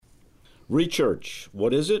ReChurch,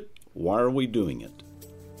 what is it? Why are we doing it?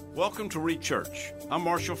 Welcome to ReChurch. I'm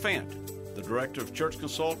Marshall Fant, the Director of Church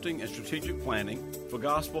Consulting and Strategic Planning for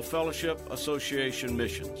Gospel Fellowship Association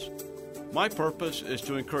Missions. My purpose is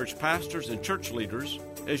to encourage pastors and church leaders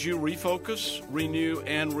as you refocus, renew,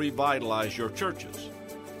 and revitalize your churches.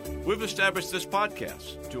 We've established this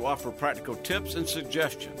podcast to offer practical tips and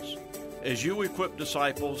suggestions as you equip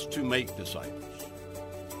disciples to make disciples.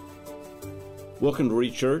 Welcome to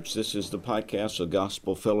ReChurch. This is the podcast of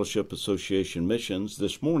Gospel Fellowship Association Missions.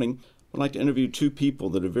 This morning, I'd like to interview two people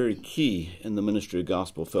that are very key in the ministry of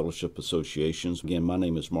Gospel Fellowship Associations. Again, my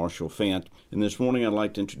name is Marshall Fant, and this morning I'd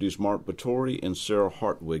like to introduce Mark Batory and Sarah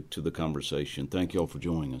Hartwig to the conversation. Thank you all for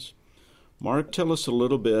joining us. Mark, tell us a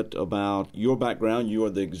little bit about your background. You are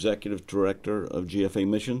the Executive Director of GFA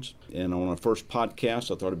Missions, and on our first podcast,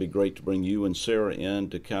 I thought it'd be great to bring you and Sarah in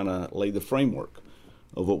to kind of lay the framework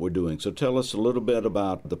of what we're doing. So tell us a little bit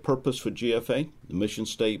about the purpose for GFA, the mission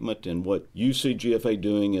statement, and what you see GFA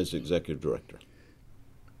doing as Executive Director.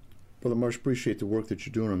 Brother Marsh, appreciate the work that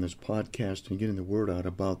you're doing on this podcast and getting the word out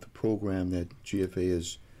about the program that GFA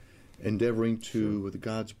is endeavoring to, with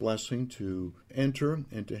God's blessing, to enter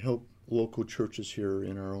and to help local churches here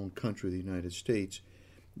in our own country, the United States.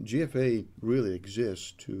 GFA really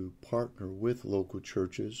exists to partner with local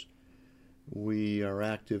churches. We are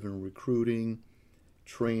active in recruiting,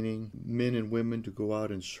 training men and women to go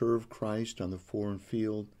out and serve Christ on the foreign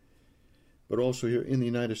field, but also here in the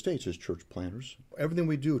United States as church planters. Everything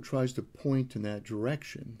we do tries to point in that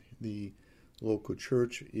direction. The local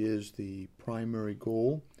church is the primary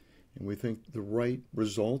goal, and we think the right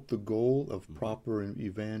result, the goal of proper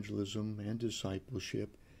evangelism and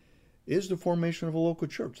discipleship, is the formation of a local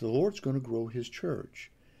church. The Lord's going to grow His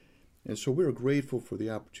church. And so we're grateful for the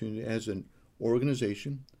opportunity as an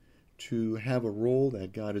organization to have a role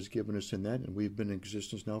that God has given us in that, and we've been in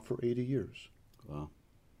existence now for 80 years. Wow.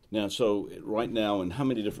 Now, so right now, in how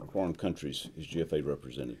many different foreign countries is GFA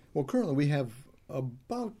represented? Well, currently we have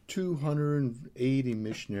about 280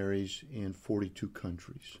 missionaries in 42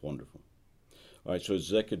 countries. Wonderful. All right, so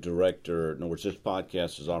Executive Director, in other words, this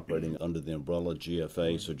podcast is operating under the umbrella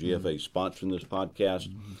GFA, so GFA is sponsoring this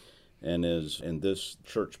podcast, and this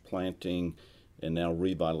church planting and now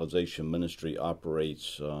revitalization ministry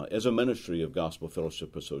operates as a ministry of Gospel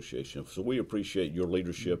Fellowship Association. So we appreciate your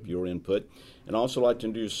leadership, your input. And I also like to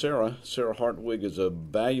introduce Sarah. Sarah Hartwig is a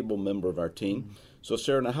valuable member of our team. So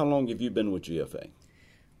Sarah, now how long have you been with GFA?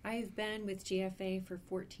 I've been with GFA for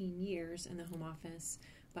 14 years in the home office,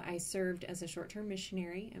 but I served as a short-term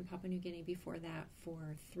missionary in Papua New Guinea before that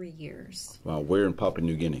for 3 years. Wow, where in Papua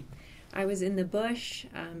New Guinea? I was in the bush,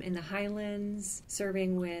 in the highlands,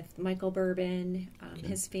 serving with Michael Bourbon,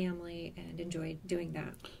 his family, and enjoyed doing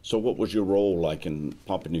that. So what was your role like in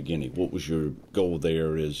Papua New Guinea? What was your goal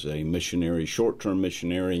there as a missionary, short-term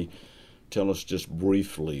missionary? Tell us just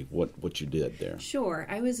briefly what you did there. Sure.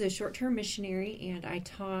 I was a short-term missionary, and I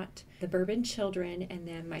taught the Bourbon children, and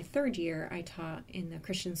then my third year I taught in the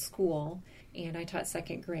Christian school, and I taught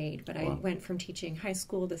second grade. But I went from teaching high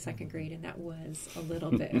school to second grade, and that was a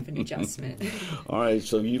little bit of an adjustment. All right,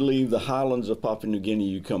 so you leave the highlands of Papua New Guinea,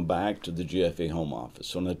 you come back to the GFA home office.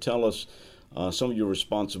 So now tell us, some of your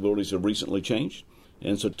responsibilities have recently changed,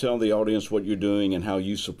 and so tell the audience what you're doing and how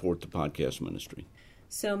you support the podcast ministry.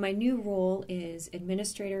 So my new role is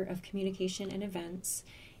Administrator of Communication and Events,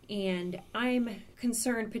 and I'm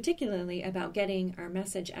concerned particularly about getting our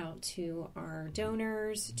message out to our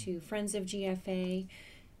donors, to friends of GFA,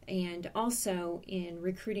 and also in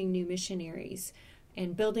recruiting new missionaries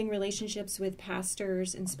and building relationships with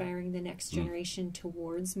pastors, inspiring the next generation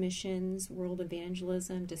towards missions, world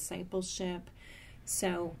evangelism, discipleship.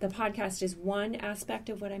 So the podcast is one aspect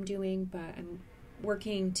of what I'm doing, but I'm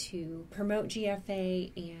working to promote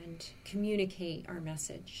GFA and communicate our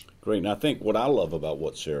message. Great. And I think what I love about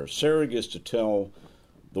what Sarah gets to tell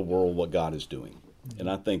the world what God is doing. And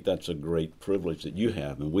I think that's a great privilege that you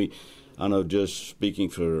have. And I know just speaking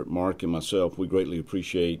for Mark and myself, we greatly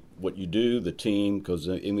appreciate what you do, the team, because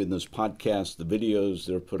in this podcast, the videos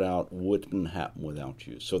that are put out wouldn't happen without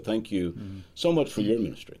you. So thank you so much for your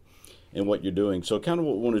ministry and what you're doing. So kind of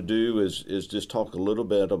what we want to do is just talk a little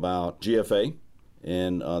bit about GFA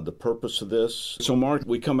and the purpose of this. So, Mark,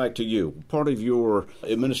 we come back to you. Part of your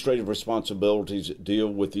administrative responsibilities deal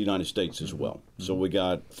with the United States as well. So we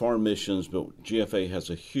got foreign missions, but GFA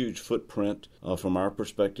has a huge footprint from our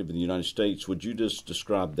perspective in the United States. Would you just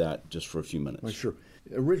describe that just for a few minutes? Well, sure.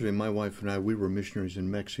 Originally, my wife and I, we were missionaries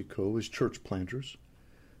in Mexico as church planters.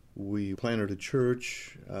 We planted a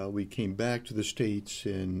church. We came back to the States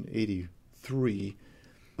in 1983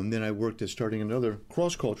 And then I worked at starting another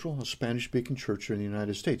cross-cultural, a Spanish-speaking church here in the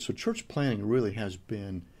United States. So church planning really has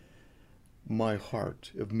been my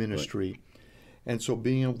heart of ministry. Right. And so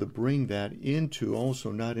being able to bring that into,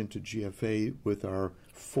 also not into GFA with our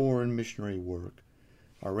foreign missionary work,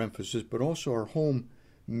 our emphasis, but also our home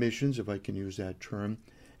missions, if I can use that term,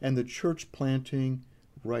 and the church planting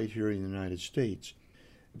right here in the United States.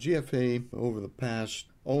 GFA, over the past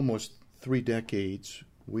almost 3 decades,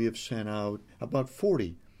 we have sent out about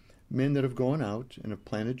 40 men that have gone out and have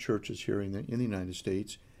planted churches here in the United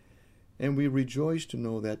States. And we rejoice to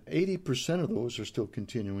know that 80% of those are still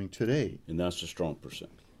continuing today. And that's a strong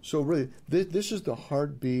percent. So really, this is the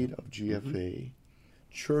heartbeat of GFA. Mm-hmm.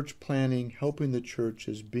 Church planning, helping the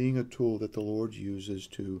churches, being a tool that the Lord uses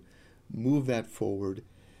to move that forward.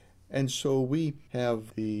 And so we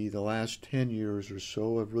have the last 10 years or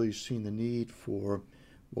so have really seen the need for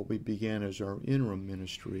what we began as our interim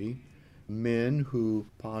ministry. Men who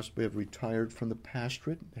possibly have retired from the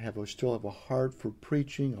pastorate, still have a heart for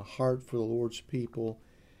preaching, a heart for the Lord's people,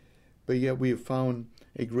 but yet we have found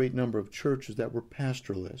a great number of churches that were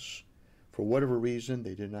pastorless. For whatever reason,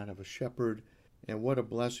 they did not have a shepherd, and what a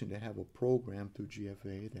blessing to have a program through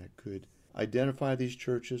GFA that could identify these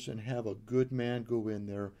churches and have a good man go in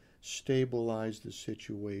there, stabilize the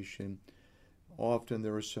situation. Often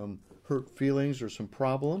there are some hurt feelings or some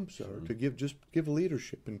problems, or to give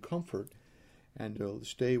leadership and comfort, and to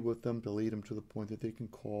stay with them, to lead them to the point that they can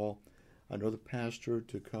call another pastor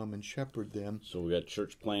to come and shepherd them. So we got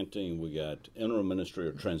church planting, we got interim ministry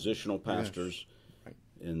or transitional pastors, yes. Right.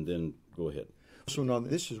 And then go ahead. So now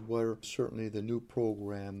this is where certainly the new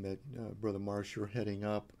program that Brother Marsh, you're heading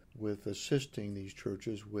up with assisting these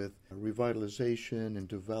churches with revitalization and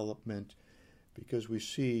development, because we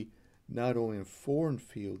see not only in foreign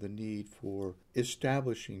field the need for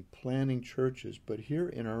establishing, planning churches, but here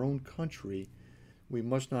in our own country, we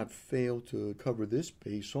must not fail to cover this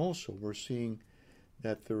base also. We're seeing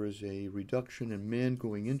that there is a reduction in men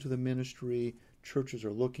going into the ministry. Churches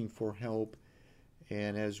are looking for help.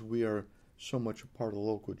 And as we are so much a part of the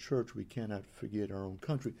local church, we cannot forget our own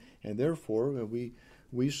country. And therefore,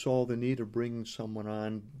 we saw the need of bringing someone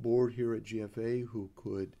on board here at GFA who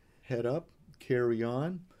could head up, carry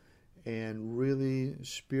on, and really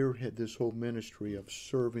spearhead this whole ministry of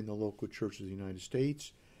serving the local churches of the United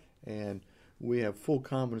States. And we have full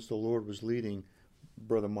confidence the Lord was leading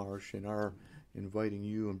Brother Marsh in our inviting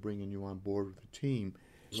you and bringing you on board with the team.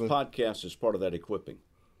 This podcast is part of that equipping.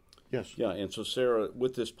 Yes. Yeah, and so Sarah,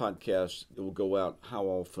 with this podcast, it will go out. How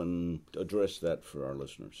often? Address that for our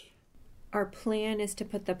listeners. Our plan is to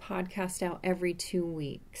put the podcast out every 2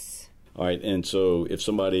 weeks. All right, and so if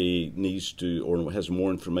somebody needs to or has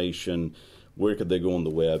more information, where could they go on the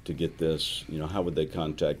web to get this? How would they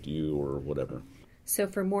contact you or whatever? So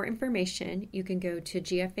for more information, you can go to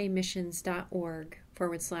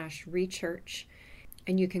gfamissions.org/rechurch,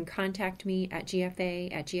 and you can contact me at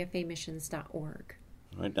gfamissions.org.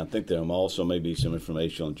 All right, I think there also may be some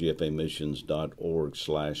information on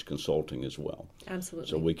gfamissions.org/consulting as well. Absolutely.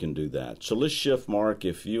 So we can do that. So let's shift, Mark.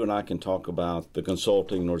 If you and I can talk about the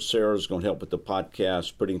consulting, Lord, Sarah's going to help with the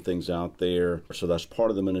podcast, putting things out there. So that's part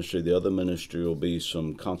of the ministry. The other ministry will be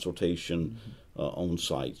some consultation on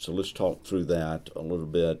site. So let's talk through that a little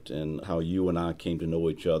bit and how you and I came to know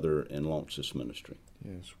each other and launched this ministry.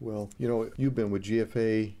 Yes, well, you've been with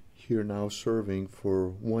GFA here now serving for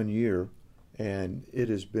 1 year. And it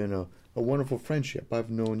has been a wonderful friendship.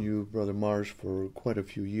 I've known you, Brother Marsh, for quite a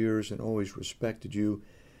few years and always respected you.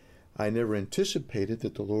 I never anticipated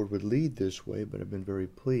that the Lord would lead this way, but I've been very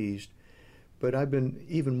pleased. But I've been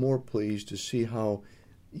even more pleased to see how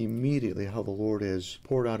immediately how the Lord has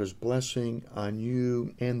poured out His blessing on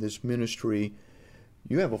you and this ministry.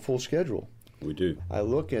 You have a full schedule. We do. I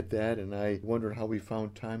look at that and I wonder how we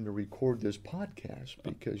found time to record this podcast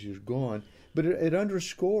because you're gone. But it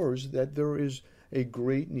underscores that there is a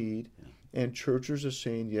great need, and churches are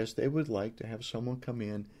saying, yes, they would like to have someone come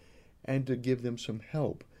in and to give them some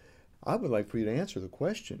help. I would like for you to answer the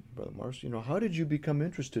question, Brother Marsh. How did you become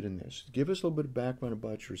interested in this? Give us a little bit of background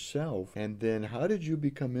about yourself, and then how did you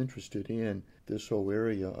become interested in this whole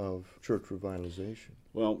area of church revitalization?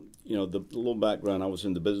 Well, the little background, I was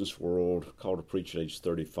in the business world, called to preach at age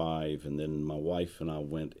 35, and then my wife and I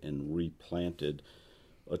went and replanted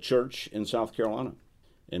a church in South Carolina.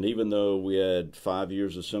 And even though we had 5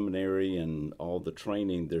 years of seminary and all the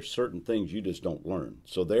training, there's certain things you just don't learn.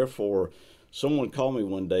 So therefore, someone called me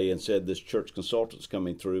one day and said, this church consultant's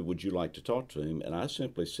coming through, would you like to talk to him? And I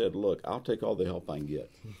simply said, look, I'll take all the help I can get.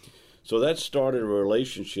 So that started a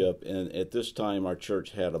relationship, and at this time our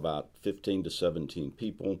church had about 15 to 17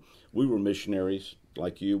 people. We were missionaries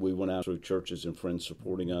like you, we went out through churches and friends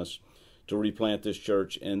supporting us to replant this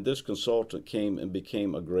church, and this consultant came and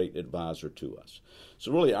became a great advisor to us.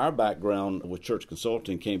 So really our background with church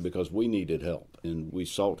consulting came because we needed help, and we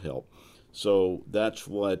sought help. So that's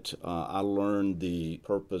what I learned, the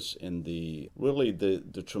purpose and the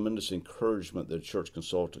tremendous encouragement that a church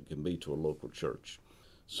consultant can be to a local church.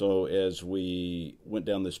 So as we went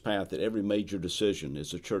down this path, that every major decision,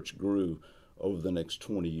 as the church grew over the next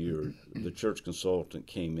 20 years, the church consultant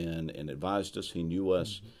came in and advised us. He knew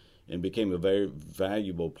us and became a very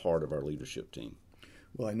valuable part of our leadership team.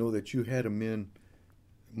 Well, I know that you had him in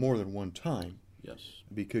more than one time. Yes.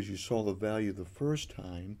 Because you saw the value the first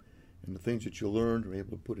time, and the things that you learned were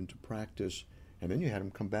able to put into practice, and then you had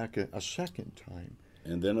him come back a second time.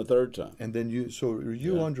 And then a third time. And then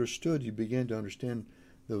you understood, you began to understand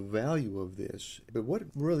the value of this. But what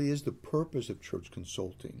really is the purpose of church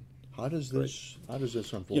consulting? How does this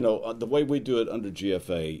unfold? The way we do it under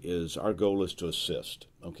GFA is our goal is to assist.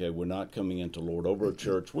 Okay, we're not coming in to lord over a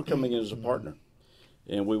church. We're coming in as a partner.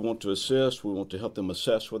 And we want to assist. We want to help them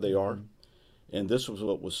assess where they are. And this was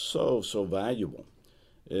what was so valuable.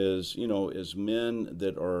 Is, as men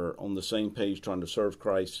that are on the same page trying to serve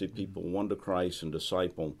Christ, see people won to Christ and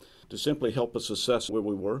disciple, to simply help us assess where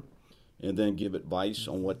we were and then give advice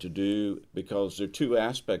on what to do, because there are two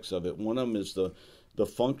aspects of it. One of them is the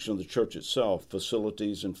function of the church itself,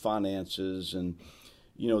 facilities and finances and,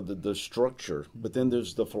 the structure. But then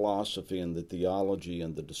there's the philosophy and the theology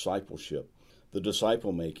and the discipleship, the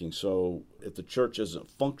disciple making. So if the church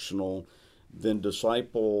isn't functional, then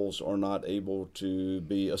disciples are not able to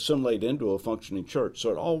be assimilated into a functioning church.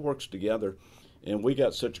 So it all works together, and we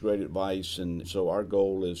got such great advice, and so our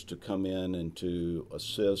goal is to come in and to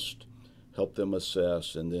assist, help them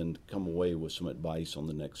assess, and then come away with some advice on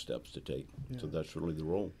the next steps to take. Yeah. So that's really the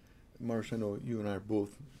role. Marsh, I know you and I are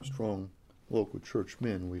both strong local church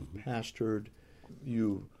men. We've pastored.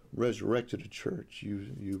 You resurrected a church.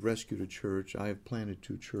 You rescued a church. I have planted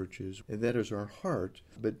 2 churches. And that is our heart.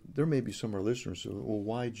 But there may be some of our listeners who say, well,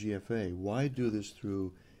 why GFA? Why do this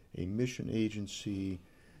through a mission agency?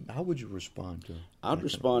 How would you respond to it? I'd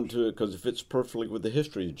respond to it because it fits perfectly with the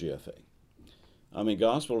history of GFA. I mean,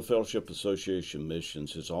 Gospel Fellowship Association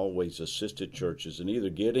Missions has always assisted churches in either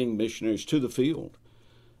getting missionaries to the field.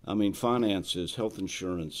 I mean, finances, health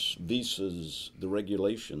insurance, visas, the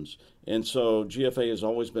regulations. And so GFA has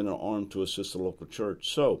always been an arm to assist the local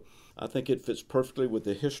church. So I think it fits perfectly with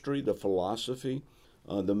the history, the philosophy.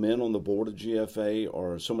 The men on the board of GFA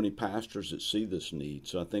are so many pastors that see this need.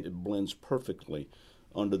 So I think it blends perfectly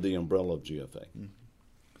under the umbrella of GFA. Mm-hmm.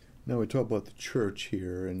 Now we talk about the church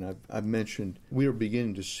here, and I've mentioned we are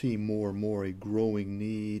beginning to see more and more a growing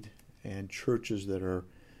need, and churches that are,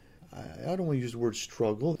 I don't want to use the word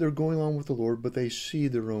struggle. They're going along with the Lord, but they see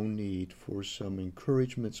their own need for some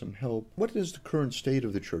encouragement, some help. What is the current state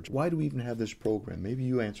of the church? Why do we even have this program? Maybe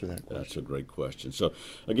you answer that question. That's a great question. So,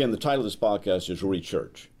 again, the title of this podcast is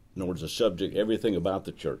Re-Church. In other words, the subject, everything about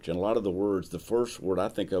the church. And a lot of the words, the first word I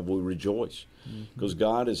think of, we rejoice. Because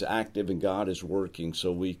God is active and God is working.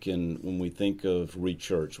 So we can, when we think of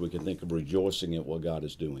Re-Church, we can think of rejoicing at what God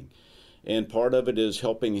is doing. And part of it is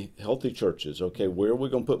helping healthy churches. Okay, where are we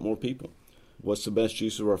going to put more people? What's the best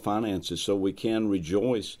use of our finances so we can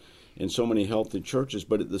rejoice in so many healthy churches?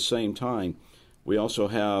 But at the same time, we also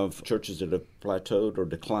have churches that have plateaued or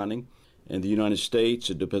declining. In the United States,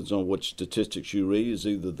 it depends on what statistics you read, is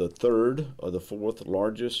either the 3rd or the 4th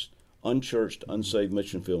largest unchurched, unsaved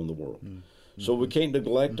mission field in the world. Mm-hmm. So we can't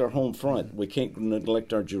neglect our home front. We can't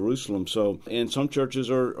neglect our Jerusalem. And some churches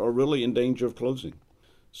are really in danger of closing.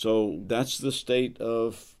 So that's the state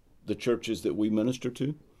of the churches that we minister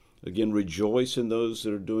to. Again, rejoice in those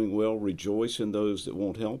that are doing well, rejoice in those that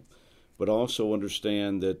won't help, but also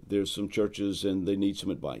understand that there's some churches and they need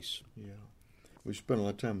some advice. Yeah. We spend a lot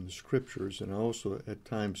of time in the scriptures, and I also at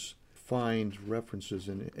times find references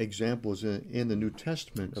and examples in the New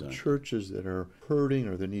Testament of churches that are hurting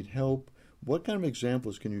or that need help. What kind of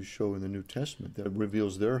examples can you show in the New Testament that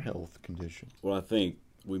reveals their health condition? Well, I think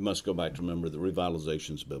we must go back to remember that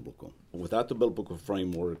revitalization is biblical. Without the biblical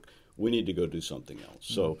framework, we need to go do something else.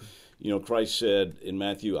 So, Christ said in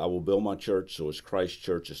Matthew, I will build my church, so it's Christ's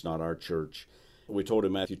church, it's not our church. We told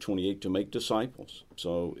in Matthew 28 to make disciples.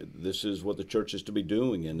 So this is what the church is to be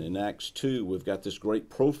doing. And in Acts 2, we've got this great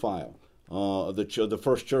profile of the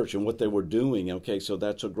first church and what they were doing. Okay, so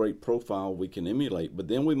that's a great profile we can emulate. But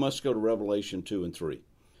then we must go to Revelation 2 and 3,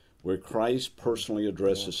 where Christ personally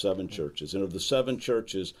addresses 7 churches. And of the 7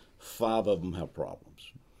 churches, 5 of them have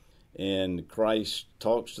problems. And Christ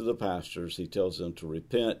talks to the pastors. He tells them to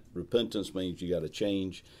repent. Repentance means you got to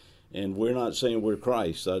change. And we're not saying we're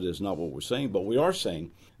Christ. That is not what we're saying. But we are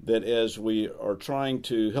saying that as we are trying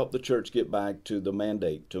to help the church get back to the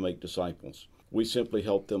mandate to make disciples, we simply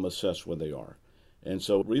help them assess where they are. And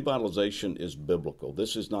so revitalization is biblical.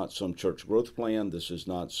 This is not some church growth plan. This is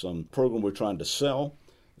not some program we're trying to sell.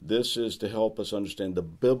 This is to help us understand the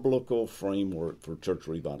biblical framework for church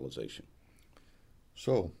revitalization.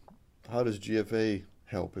 So, how does GFA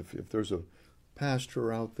help? If there's a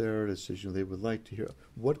pastor out there that says they would like to hear,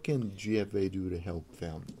 what can GFA do to help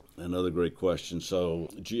them? Another great question. So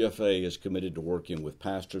GFA is committed to working with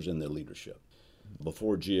pastors and their leadership.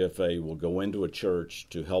 Before GFA will go into a church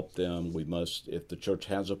to help them, we must, if the church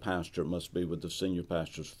has a pastor, it must be with the senior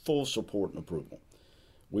pastor's full support and approval.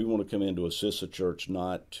 We want to come in to assist a church,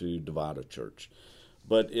 not to divide a church.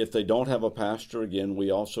 But if they don't have a pastor, again,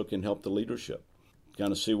 we also can help the leadership,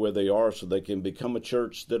 kind of see where they are so they can become a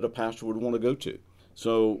church that a pastor would want to go to.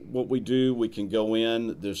 So what we do, we can go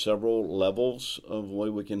in, there's several levels of the way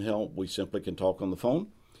we can help. We simply can talk on the phone.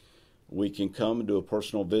 We can come and do a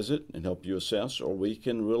personal visit and help you assess, or we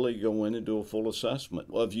can really go in and do a full assessment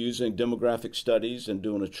of using demographic studies and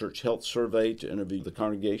doing a church health survey to interview the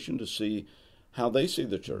congregation to see how they see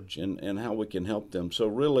the church and how we can help them. So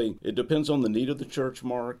really, it depends on the need of the church,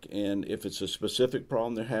 Mark, and if it's a specific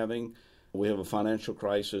problem they're having, we have a financial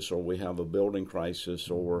crisis or we have a building crisis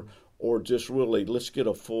or just really, let's get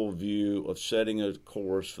a full view of setting a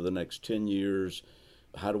course for the next 10 years.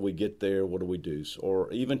 How do we get there? What do we do?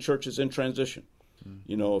 Or even churches in transition.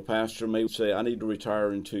 You know, a pastor may say, I need to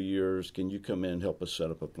retire in 2 years. Can you come in and help us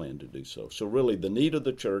set up a plan to do so? So really, the need of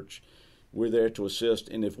the church, we're there to assist.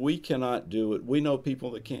 And if we cannot do it, we know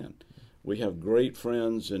people that can. We have great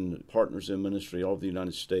friends and partners in ministry all over the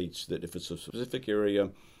United States that if it's a specific area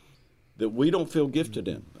that we don't feel gifted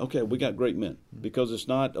in, okay, we got great men. Because it's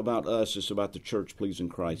not about us, it's about the church pleasing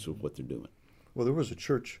Christ with what they're doing. Well, there was a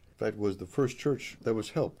church that was the first church that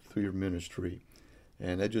was helped through your ministry.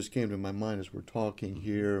 And that just came to my mind as we're talking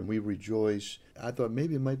here, and we rejoice. I thought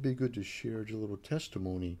maybe it might be good to share just a little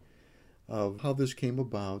testimony of how this came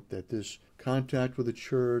about, that this contact with the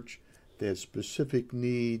church, they had specific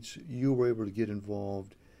needs, you were able to get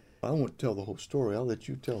involved. I won't tell the whole story. I'll let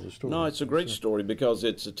you tell the story. No, it's a great story because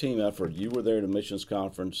it's a team effort. You were there at a missions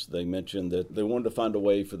conference. They mentioned that they wanted to find a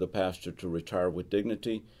way for the pastor to retire with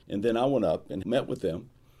dignity. And then I went up and met with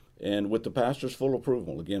them. And with the pastor's full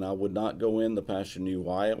approval, again, I would not go in. The pastor knew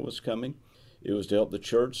why I was coming. It was to help the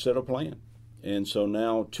church set a plan. And so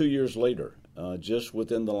now, 2 years later, just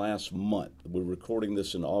within the last month, we're recording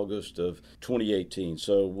this in August of 2018.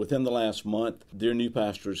 So within the last month, their new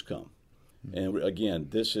pastor has come. And again,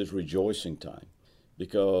 this is rejoicing time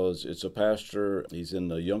because it's a pastor. He's in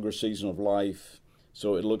the younger season of life.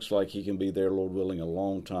 So it looks like he can be there, Lord willing, a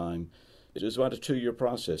long time. It's about a 2-year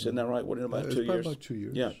process. Isn't that right? What, in about 2 years? About 2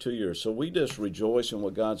 years. Yeah, 2 years. So we just rejoice in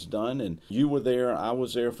what God's done. And you were there. I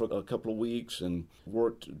was there for a couple of weeks and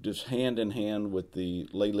worked just hand in hand with the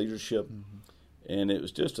lay leadership. And it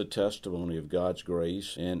was just a testimony of God's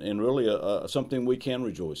grace and really something we can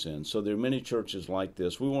rejoice in. So there are many churches like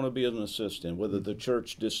this. We want to be an assistant, whether the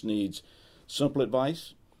church just needs simple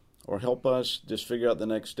advice or help us just figure out the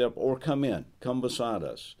next step or come beside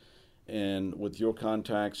us. And with your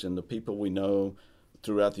contacts and the people we know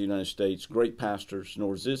throughout the United States, great pastors. In other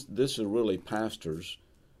words, this is really pastors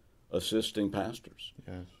assisting pastors.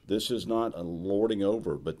 Yes. This is not a lording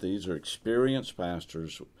over, but these are experienced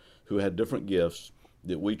pastors who had different gifts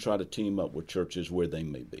that we try to team up with churches where they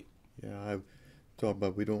may be. Yeah, I've talked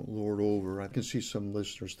about we don't lord over. I can see some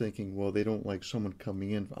listeners thinking, well, they don't like someone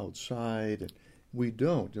coming in outside. And we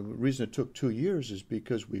don't. The reason it took 2 years is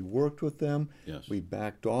because we worked with them. Yes. We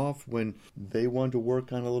backed off when they wanted to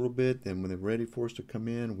work on a little bit. Then when they were ready for us to come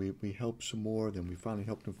in, we helped some more. Then we finally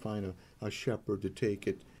helped them find a shepherd to take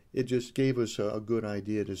it. It just gave us a good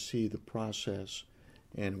idea to see the process.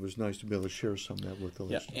 And it was nice to be able to share some of that with the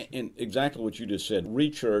listeners. Yeah, and exactly what you just said.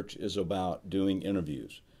 ReChurch is about doing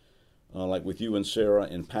interviews. Like with you and Sarah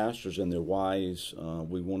and pastors and their wives,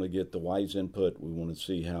 we want to get the wives' input. We want to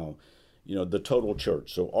see how, the total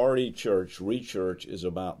church. So ReChurch is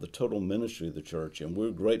about the total ministry of the church. And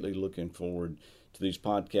we're greatly looking forward to these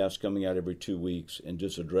podcasts coming out every 2 weeks and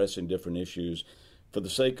just addressing different issues. For the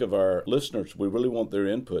sake of our listeners, we really want their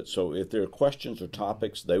input. So if there are questions or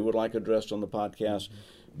topics they would like addressed on the podcast,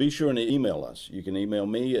 be sure to email us. You can email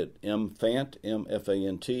me at mfant,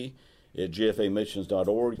 M-F-A-N-T, at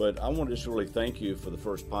gfamissions.org. But I want to just really thank you for the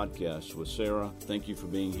first podcast with Sarah. Thank you for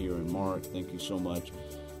being here. And Mark, thank you so much.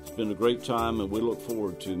 It's been a great time, and we look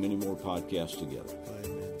forward to many more podcasts together.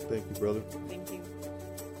 Amen. Thank you, brother. Thank you.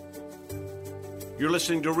 You're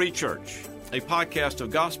listening to ReChurch, a podcast of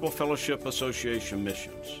Gospel Fellowship Association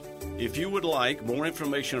Missions. If you would like more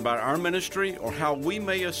information about our ministry or how we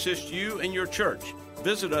may assist you and your church,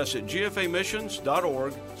 visit us at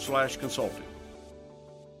gfamissions.org/consulting.